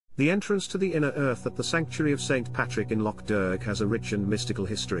The entrance to the inner earth at the sanctuary of St. Patrick in Loch Derg has a rich and mystical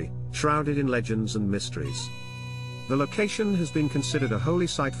history, shrouded in legends and mysteries. The location has been considered a holy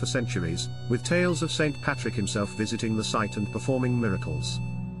site for centuries, with tales of St. Patrick himself visiting the site and performing miracles.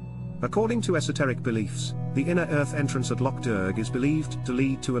 According to esoteric beliefs, the inner earth entrance at Loch Derg is believed to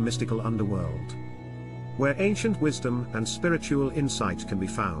lead to a mystical underworld, where ancient wisdom and spiritual insight can be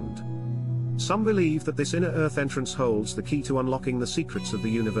found. Some believe that this inner earth entrance holds the key to unlocking the secrets of the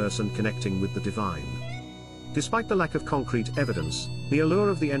universe and connecting with the divine. Despite the lack of concrete evidence, the allure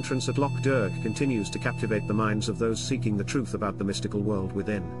of the entrance at Loch Derg continues to captivate the minds of those seeking the truth about the mystical world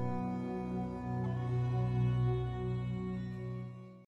within.